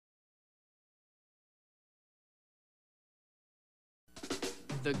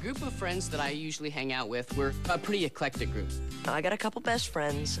The group of friends that I usually hang out with, we're a pretty eclectic group. I got a couple best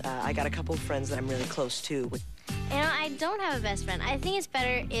friends. I got a couple friends that I'm really close to. You know, I don't have a best friend. I think it's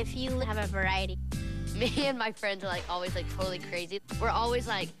better if you have a variety. Me and my friends are like always like totally crazy. We're always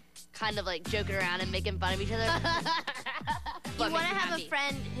like kind of like joking around and making fun of each other. You want to have a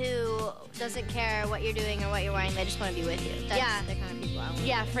friend who doesn't care what you're doing or what you're wearing. They just want to be with you. That's the kind of people I want.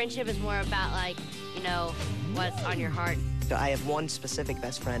 Yeah, friendship is more about like, you know, what's on your heart. So I have one specific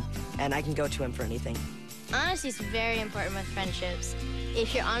best friend, and I can go to him for anything. Honesty is very important with friendships.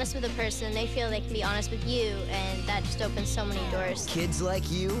 If you're honest with a person, they feel they can be honest with you, and that just opens so many doors. Kids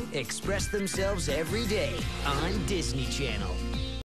like you express themselves every day on Disney Channel.